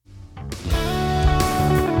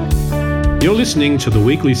You're listening to the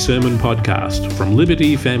weekly sermon podcast from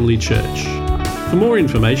Liberty Family Church. For more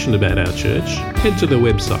information about our church, head to the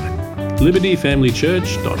website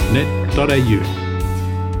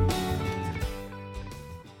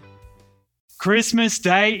libertyfamilychurch.net.au. Christmas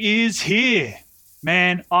Day is here.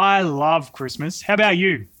 Man, I love Christmas. How about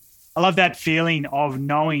you? I love that feeling of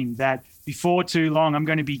knowing that before too long I'm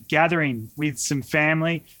going to be gathering with some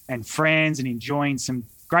family and friends and enjoying some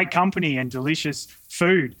great company and delicious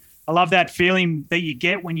food. I love that feeling that you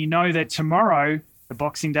get when you know that tomorrow the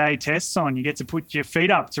Boxing Day test's on. You get to put your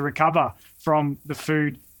feet up to recover from the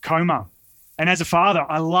food coma. And as a father,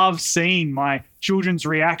 I love seeing my children's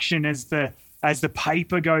reaction as the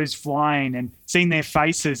paper goes flying and seeing their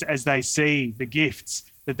faces as they see the gifts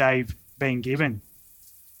that they've been given.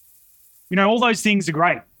 You know, all those things are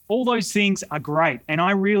great. All those things are great, and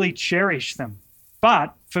I really cherish them.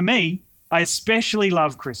 But for me, I especially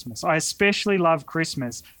love Christmas. I especially love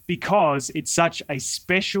Christmas because it's such a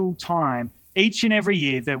special time each and every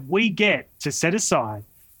year that we get to set aside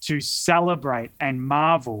to celebrate and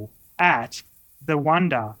marvel at the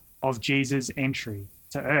wonder of Jesus' entry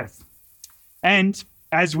to earth. And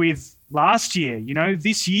as with last year, you know,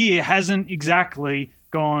 this year hasn't exactly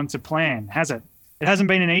gone to plan, has it? It hasn't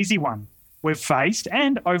been an easy one. We've faced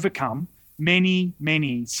and overcome many,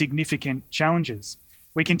 many significant challenges.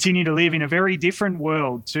 We continue to live in a very different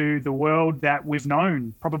world to the world that we've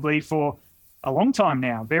known probably for a long time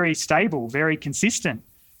now, very stable, very consistent.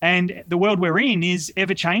 And the world we're in is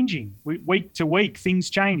ever changing. Week to week, things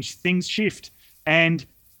change, things shift. And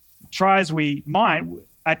try as we might,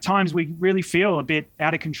 at times we really feel a bit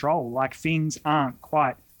out of control, like things aren't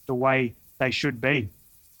quite the way they should be.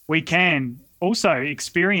 We can also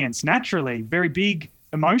experience naturally very big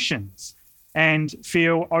emotions and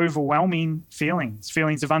feel overwhelming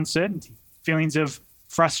feelings of uncertainty, feelings of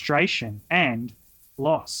frustration and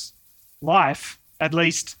loss. Life, at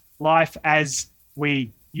least life as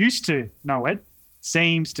we used to know it,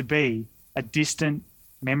 seems to be a distant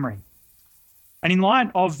memory. And in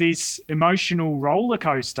light of this emotional roller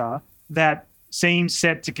coaster that seems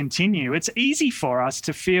set to continue, it's easy for us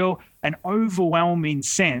to feel an overwhelming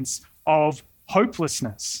sense of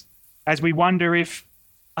hopelessness as we wonder if,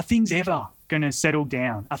 are things ever going to settle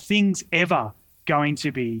down? Are things ever going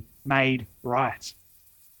to be made right?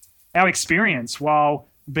 Our experience, while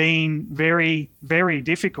being very, very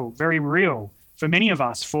difficult, very real for many of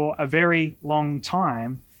us for a very long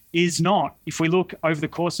time, is not, if we look over the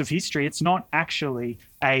course of history, it's not actually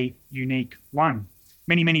a unique one.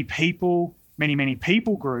 Many people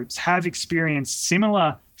groups have experienced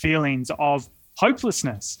similar feelings of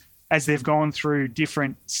hopelessness as they've gone through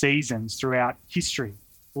different seasons throughout history.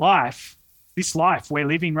 This life we're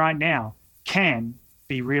living right now can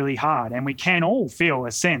be really hard, and we can all feel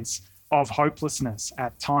a sense of hopelessness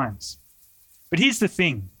at times. But here's the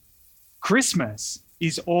thing. Christmas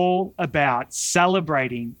is all about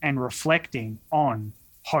celebrating and reflecting on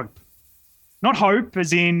hope. Not hope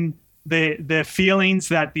as in the feelings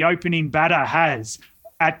that the opening batter has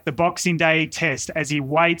at the Boxing Day test as he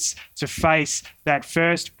waits to face that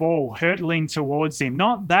first ball hurtling towards him.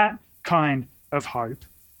 Not that kind of hope.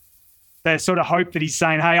 The sort of hope that he's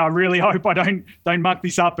saying, hey, I really hope I don't muck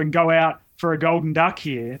this up and go out for a golden duck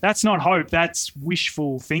here. That's not hope, that's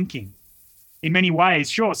wishful thinking. In many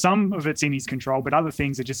ways, sure, some of it's in his control, but other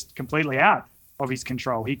things are just completely out of his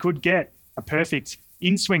control. He could get a perfect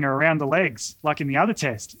in-swinger around the legs, like in the other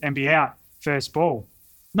test, and be out first ball.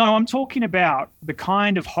 No, I'm talking about the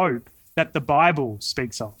kind of hope that the Bible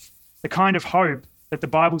speaks of. The kind of hope that the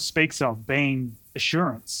Bible speaks of being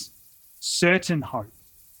assurance, certain hope,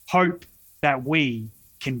 hope that we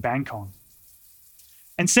can bank on.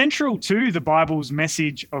 And central to the Bible's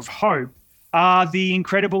message of hope are the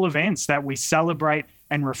incredible events that we celebrate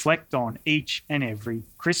and reflect on each and every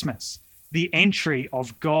Christmas. The entry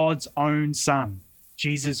of God's own Son,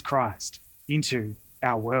 Jesus Christ, into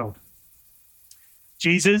our world.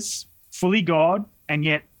 Jesus, fully God and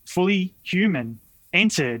yet fully human,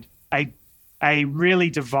 entered a really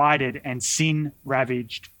divided and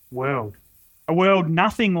sin-ravaged world. A world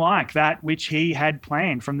nothing like that which he had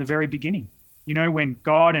planned from the very beginning. You know, when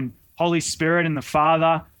God and Holy Spirit and the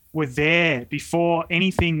Father were there before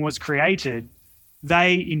anything was created,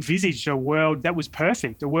 they envisaged a world that was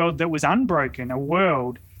perfect, a world that was unbroken, a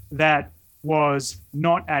world that was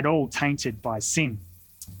not at all tainted by sin.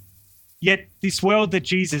 Yet this world that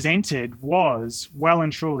Jesus entered was well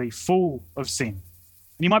and truly full of sin. And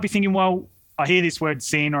you might be thinking, well, I hear this word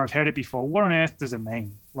sin, or I've heard it before. What on earth does it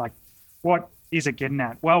mean? Like, what is it getting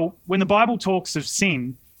at? Well, when the Bible talks of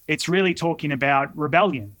sin, it's really talking about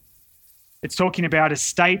rebellion. It's talking about a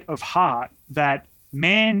state of heart that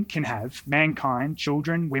mankind,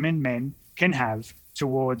 children, women, men, can have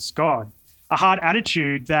towards God. A heart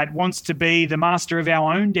attitude that wants to be the master of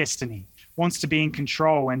our own destiny, wants to be in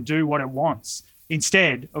control and do what it wants,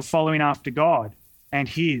 instead of following after God and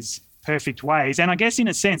his perfect ways. And I guess in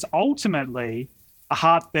a sense, ultimately, a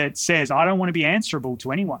heart that says, I don't want to be answerable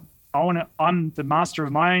to anyone. I'm the master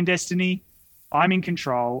of my own destiny. I'm in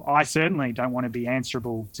control. I certainly don't want to be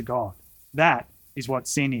answerable to God. That is what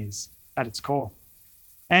sin is at its core.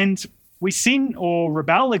 And we sin or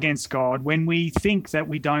rebel against God when we think that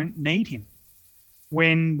we don't need him,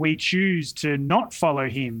 when we choose to not follow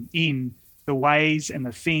him in the ways and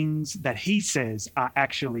the things that he says are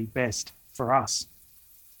actually best for us.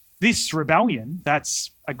 This rebellion,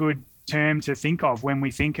 that's a good term to think of when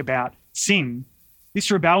we think about sin.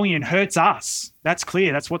 This rebellion hurts us. That's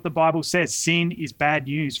clear. That's what the Bible says. Sin is bad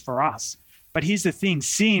news for us. But here's the thing.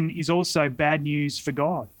 Sin is also bad news for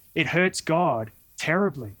God. It hurts God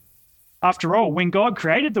terribly. After all, when God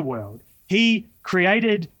created the world, he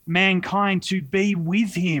created mankind to be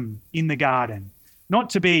with him in the garden.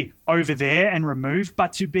 Not to be over there and removed,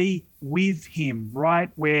 but to be with him right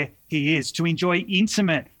where he is, to enjoy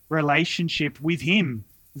intimate relationship with him,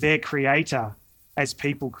 their creator, as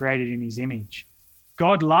people created in his image.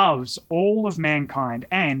 God loves all of mankind,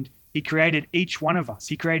 and he created each one of us.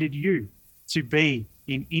 He created you to be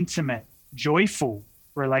in intimate, joyful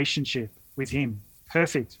relationship with him.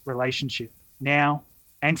 Perfect relationship now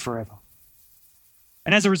and forever.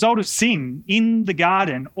 And as a result of sin in the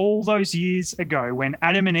garden all those years ago, when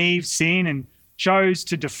Adam and Eve sinned and chose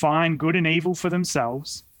to define good and evil for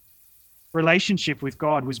themselves, relationship with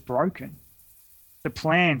God was broken. The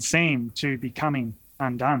plan seemed to be coming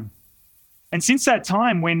undone. And since that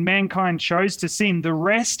time when mankind chose to sin, the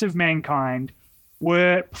rest of mankind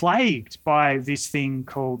were plagued by this thing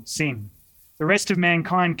called sin. The rest of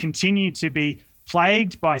mankind continued to be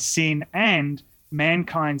plagued by sin, and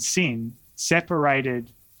mankind's sin separated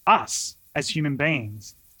us as human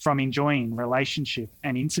beings from enjoying relationship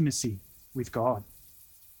and intimacy with God.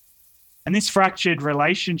 And this fractured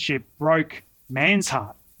relationship broke man's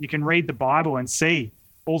heart. You can read the Bible and see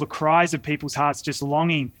all the cries of people's hearts just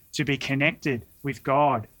longing to be connected with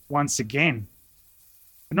God once again.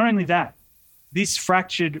 But not only that, this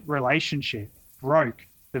fractured relationship broke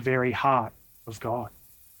the very heart of God.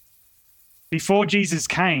 Before Jesus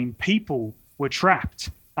came, people were trapped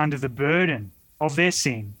under the burden of their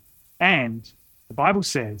sin, and the Bible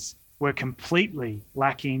says were completely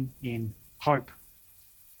lacking in hope.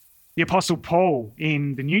 The Apostle Paul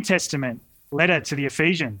in the New Testament letter to the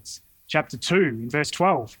Ephesians, chapter 2, in verse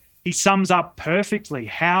 12, he sums up perfectly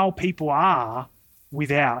how people are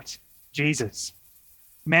without Jesus.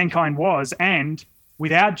 Mankind was, and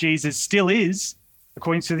without Jesus still is,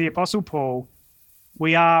 according to the Apostle Paul,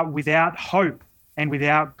 we are without hope and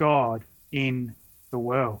without God in the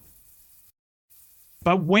world.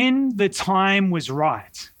 But when the time was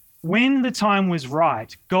right,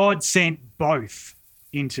 God sent both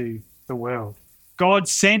into the world. God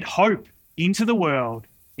sent hope into the world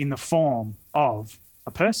in the form of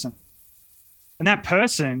a person. And that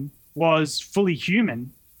person was fully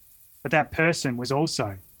human, but that person was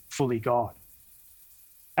also fully God.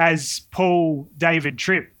 As Paul David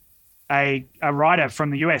Tripp, a writer from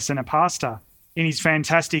the US and a pastor, in his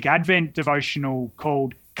fantastic Advent devotional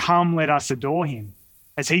called Come Let Us Adore Him,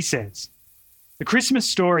 as he says, the Christmas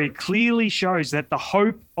story clearly shows that the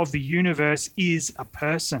hope of the universe is a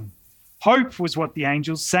person. Hope was what the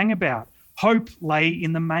angels sang about. Hope lay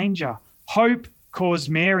in the manger. Hope caused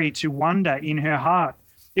Mary to wonder in her heart.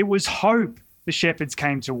 It was hope the shepherds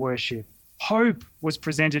came to worship. Hope was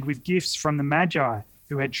presented with gifts from the Magi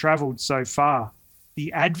who had travelled so far.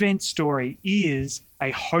 The Advent story is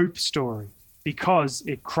a hope story because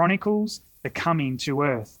it chronicles the coming to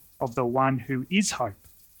earth of the one who is hope,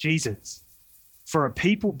 Jesus. For a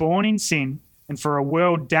people born in sin and for a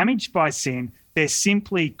world damaged by sin, there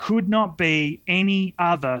simply could not be any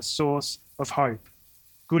other source of hope.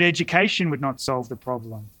 Good education would not solve the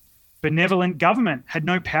problem. Benevolent government had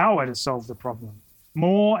no power to solve the problem.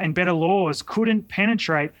 More and better laws couldn't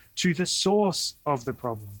penetrate to the source of the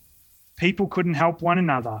problem. People couldn't help one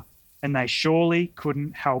another, and they surely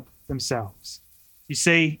couldn't help themselves. You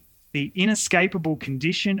see, the inescapable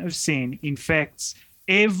condition of sin infects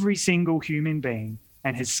every single human being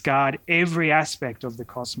and has scarred every aspect of the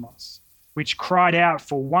cosmos, which cried out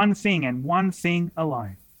for one thing and one thing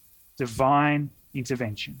alone: divine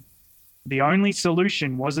intervention. The only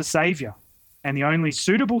solution was a saviour, and the only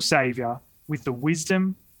suitable saviour with the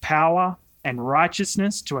wisdom, power, and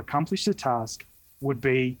righteousness to accomplish the task would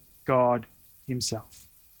be God himself.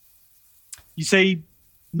 You see,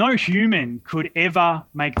 No human could ever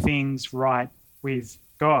make things right with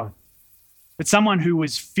God. But someone who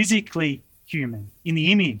was physically human in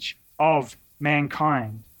the image of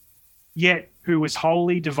mankind, yet who was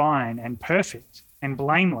wholly divine and perfect and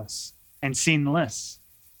blameless and sinless,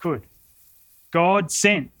 could. God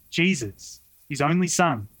sent Jesus, his only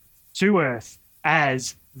son, to earth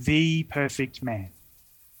as the perfect man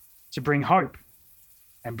to bring hope,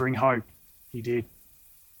 and bring hope he did.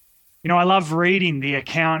 You know, I love reading the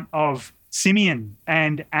account of Simeon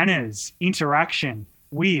and Anna's interaction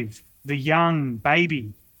with the young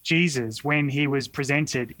baby Jesus when he was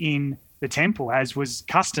presented in the temple, as was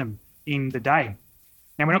custom in the day.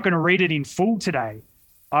 Now, we're not going to read it in full today.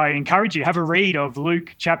 I encourage you, have a read of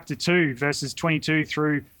Luke chapter 2, verses 22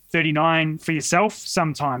 through 39 for yourself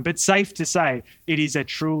sometime. But safe to say, it is a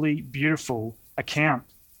truly beautiful account.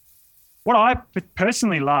 What I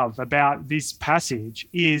personally love about this passage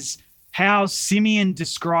is how Simeon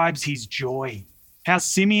describes his joy. How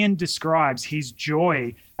Simeon describes his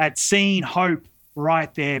joy at seeing hope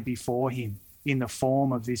right there before him in the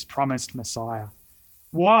form of this promised Messiah,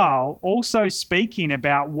 while also speaking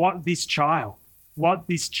about what this child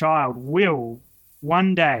will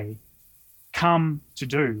one day come to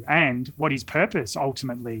do and what his purpose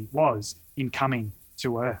ultimately was in coming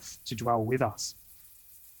to earth to dwell with us.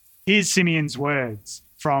 Here's Simeon's words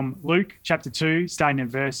from Luke chapter 2, starting in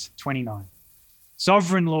verse 29.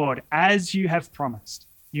 Sovereign Lord, as you have promised,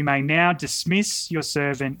 you may now dismiss your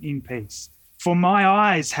servant in peace. For my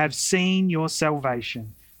eyes have seen your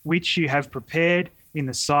salvation, which you have prepared in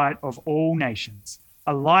the sight of all nations,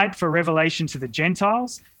 a light for revelation to the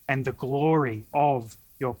Gentiles and the glory of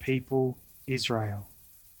your people Israel.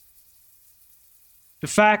 The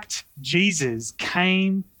fact Jesus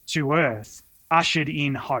came to earth ushered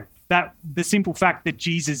in hope. That the simple fact that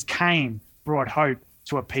Jesus came brought hope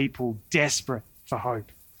to a people desperate for hope.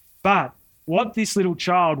 But what this little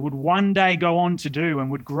child would one day go on to do and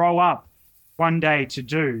would grow up one day to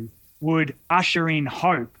do would usher in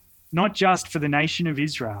hope, not just for the nation of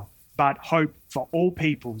Israel, but hope for all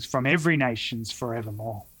peoples from every nations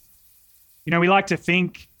forevermore. You know, we like to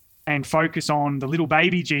think and focus on the little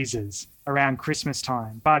baby Jesus around Christmas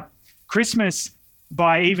time, but Christmas,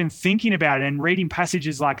 by even thinking about it and reading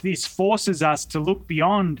passages like this, forces us to look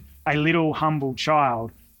beyond a little humble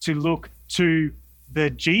child to look to the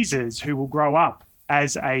Jesus who will grow up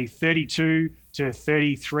as a 32 to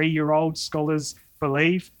 33-year-old, scholars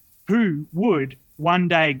believe, who would one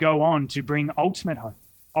day go on to bring ultimate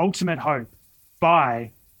hope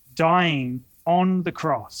by dying on the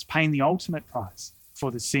cross, paying the ultimate price for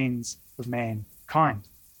the sins of mankind.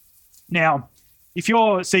 Now, if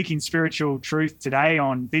you're seeking spiritual truth today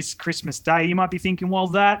on this Christmas day, you might be thinking, well,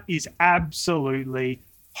 that is absolutely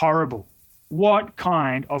horrible. What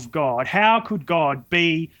kind of God? How could God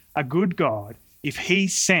be a good God if he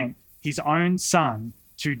sent his own son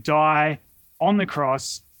to die on the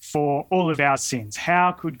cross for all of our sins?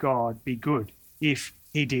 How could God be good if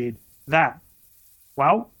he did that?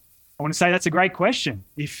 Well, I want to say that's a great question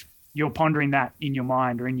if you're pondering that in your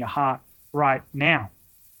mind or in your heart right now.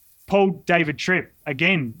 Paul David Tripp,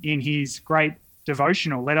 again, in his great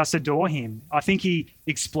devotional, Let Us Adore Him, I think he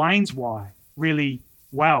explains why really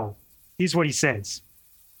well. Here's what he says.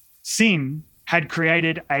 Sin had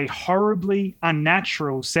created a horribly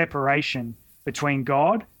unnatural separation between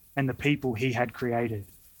God and the people he had created.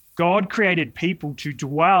 God created people to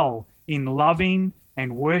dwell in loving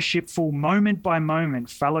and worshipful moment by moment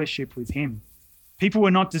fellowship with him. People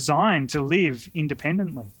were not designed to live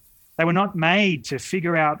independently. They were not made to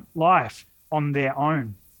figure out life on their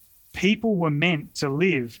own. People were meant to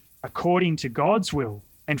live according to God's will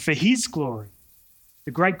and for his glory.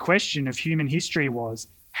 The great question of human history was,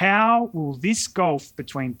 how will this gulf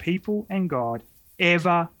between people and God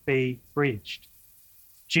ever be bridged?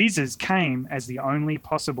 Jesus came as the only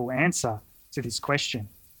possible answer to this question.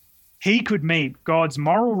 He could meet God's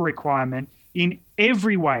moral requirement in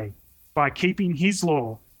every way by keeping his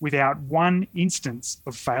law without one instance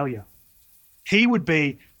of failure. He would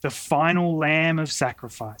be the final lamb of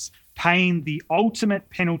sacrifice, paying the ultimate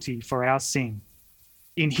penalty for our sin.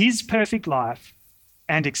 In his perfect life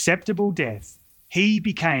and acceptable death, he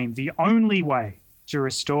became the only way to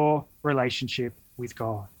restore relationship with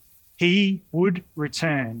God. He would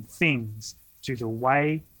return things to the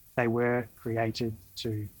way they were created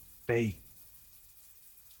to be.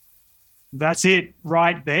 That's it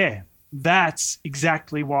right there. That's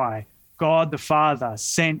exactly why God the Father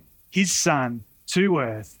sent his Son to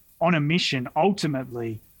earth on a mission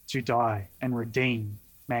ultimately to die and redeem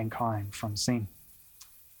mankind from sin.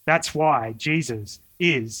 That's why Jesus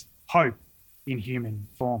is hope in human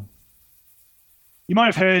form. You might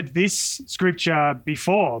have heard this scripture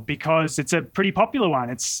before because it's a pretty popular one.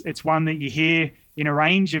 It's one that you hear in a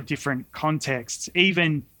range of different contexts,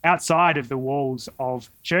 even outside of the walls of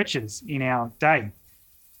churches in our day.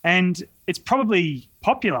 And it's probably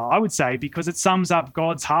popular, I would say, because it sums up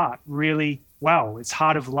God's heart really well. His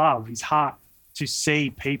heart of love, his heart to see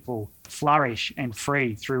people flourish and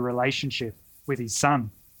free through relationship with his Son.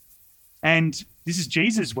 And this is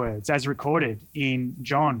Jesus' words as recorded in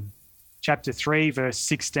John chapter 3, verse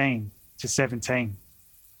 16 to 17.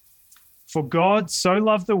 For God so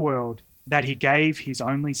loved the world that he gave his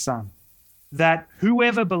only Son, that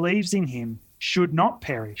whoever believes in him should not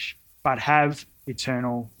perish, but have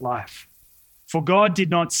eternal life. For God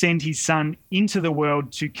did not send his Son into the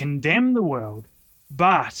world to condemn the world,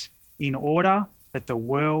 but in order that the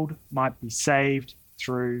world might be saved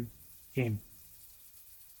through him.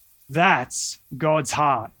 That's God's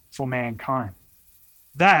heart for mankind.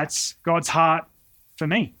 That's God's heart for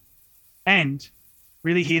me. And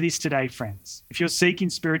really hear this today, friends. If you're seeking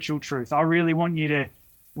spiritual truth, I really want you to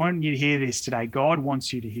hear this today. God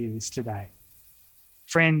wants you to hear this today.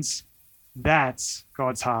 Friends, that's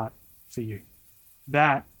God's heart for you.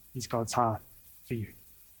 That is God's heart for you.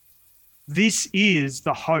 This is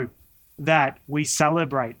the hope that we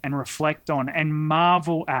celebrate and reflect on and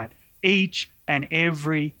marvel at each and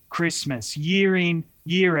every Christmas, year in,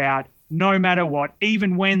 year out, no matter what,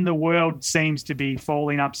 even when the world seems to be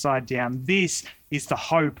falling upside down. This is the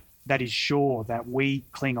hope that is sure that we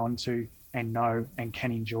cling on to and know and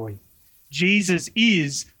can enjoy. Jesus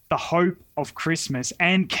is the hope of Christmas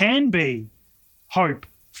and can be hope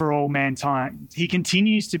for all mankind. He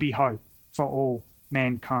continues to be hope for all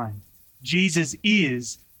mankind. Jesus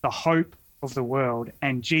is the hope of the world,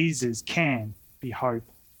 and Jesus can be hope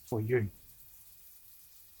for you.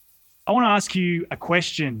 I want to ask you a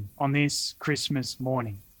question on this Christmas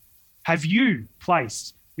morning. Have you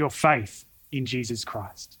placed your faith in Jesus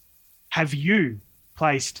Christ? Have you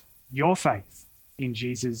placed your faith in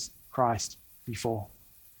Jesus Christ before?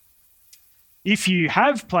 If you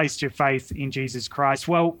have placed your faith in Jesus Christ,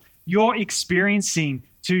 well, you're experiencing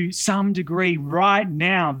to some degree right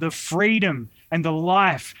now the freedom and the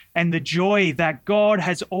life and the joy that God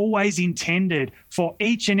has always intended for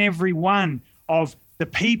each and every one of the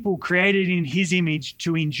people created in his image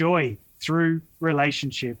to enjoy through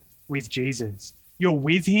relationship with Jesus. You're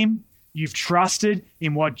with him. You've trusted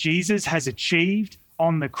in what Jesus has achieved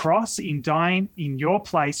on the cross in dying in your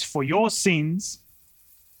place for your sins.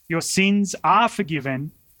 Your sins are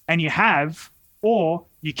forgiven, and you have, or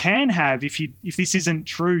you can have, if this isn't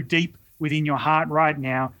true deep within your heart right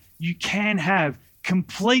now, you can have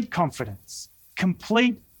complete confidence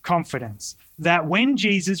that when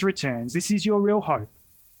Jesus returns, this is your real hope.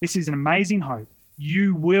 This is an amazing hope.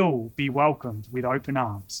 You will be welcomed with open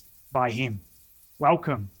arms by him.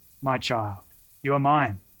 Welcome, my child. You are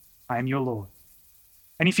mine. I am your Lord.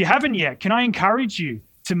 And if you haven't yet, can I encourage you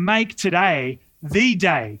to make today the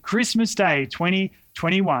day, Christmas Day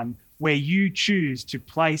 2021, where you choose to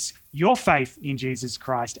place your faith in Jesus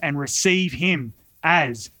Christ and receive him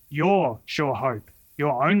as your sure hope,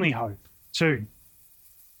 your only hope too.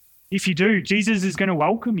 If you do, Jesus is going to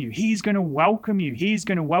welcome you. He's going to welcome you. He's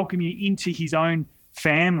going to welcome you into his own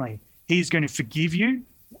family. He's going to forgive you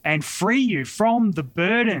and free you from the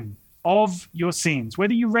burden of your sins,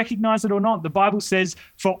 whether you recognize it or not. The Bible says,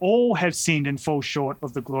 for all have sinned and fall short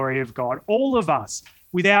of the glory of God. All of us,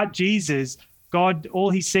 without Jesus, God, all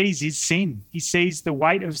he sees is sin. He sees the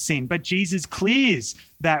weight of sin, but Jesus clears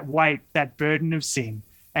that weight, that burden of sin.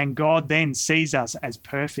 And God then sees us as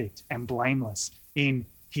perfect and blameless in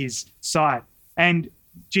his sight. And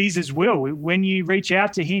Jesus will, when you reach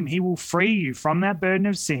out to him, he will free you from that burden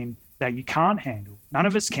of sin that you can't handle. None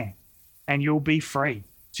of us can. And you'll be free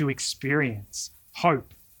to experience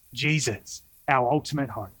hope, Jesus, our ultimate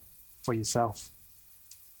hope for yourself.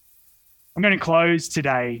 I'm going to close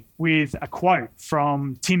today with a quote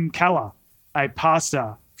from Tim Keller, a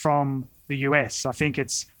pastor from the US. I think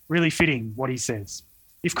it's really fitting what he says.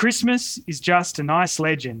 If Christmas is just a nice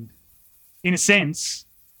legend, in a sense,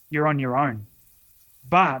 you're on your own.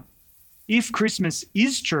 But if Christmas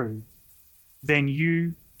is true, then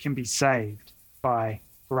you can be saved by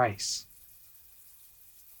grace.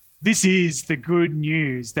 This is the good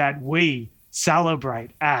news that we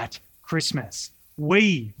celebrate at Christmas.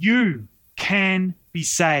 You can be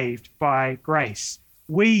saved by grace.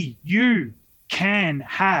 You can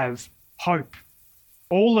have hope.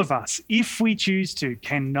 All of us, if we choose to,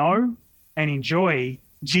 can know and enjoy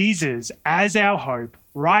Jesus as our hope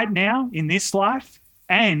right now in this life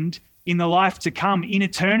and in the life to come, in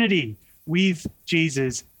eternity with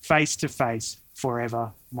Jesus face to face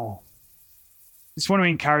forevermore. Just want to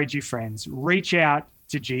encourage you, friends, reach out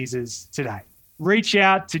to Jesus today. Reach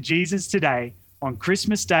out to Jesus today on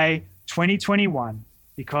Christmas Day 2021,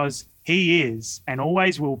 because he is and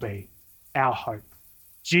always will be our hope.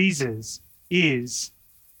 Jesus is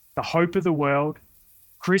the hope of the world.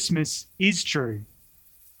 Christmas is true.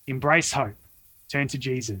 Embrace hope. Turn to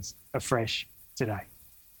Jesus afresh today.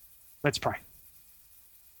 Let's pray.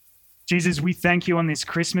 Jesus, we thank you on this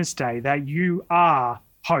Christmas day that you are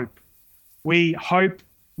hope. We hope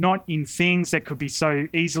not in things that could be so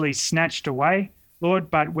easily snatched away, Lord,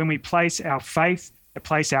 but when we place our faith,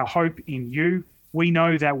 place our hope in you, we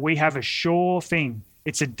know that we have a sure thing.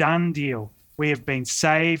 It's a done deal. We have been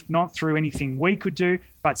saved not through anything we could do,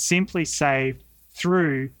 but simply saved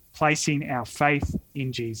through placing our faith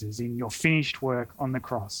in Jesus, in your finished work on the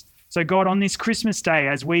cross. So God, on this Christmas day,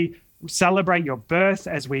 as we celebrate your birth,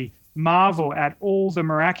 as we marvel at all the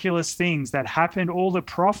miraculous things that happened, all the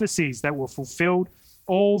prophecies that were fulfilled,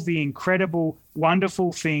 all the incredible,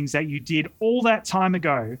 wonderful things that you did all that time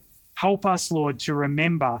ago, help us, Lord, to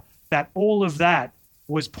remember that all of that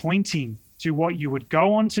was pointing to what you would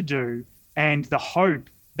go on to do and the hope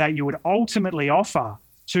that you would ultimately offer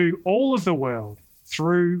to all of the world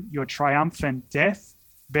through your triumphant death,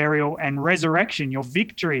 burial, and resurrection, your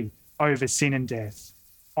victory over sin and death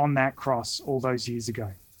on that cross all those years ago.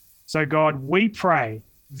 So God, we pray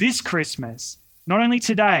this Christmas, not only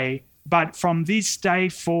today, but from this day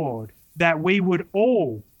forward, that we would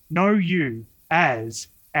all know you as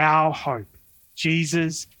our hope.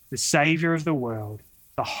 Jesus, the Savior of the world,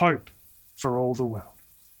 the hope for all the world.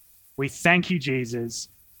 We thank you, Jesus,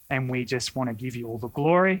 and we just want to give you all the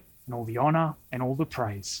glory and all the honor and all the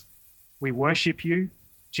praise. We worship you,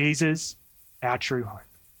 Jesus, our true hope.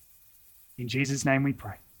 In Jesus' name we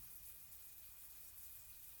pray.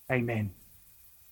 Amen.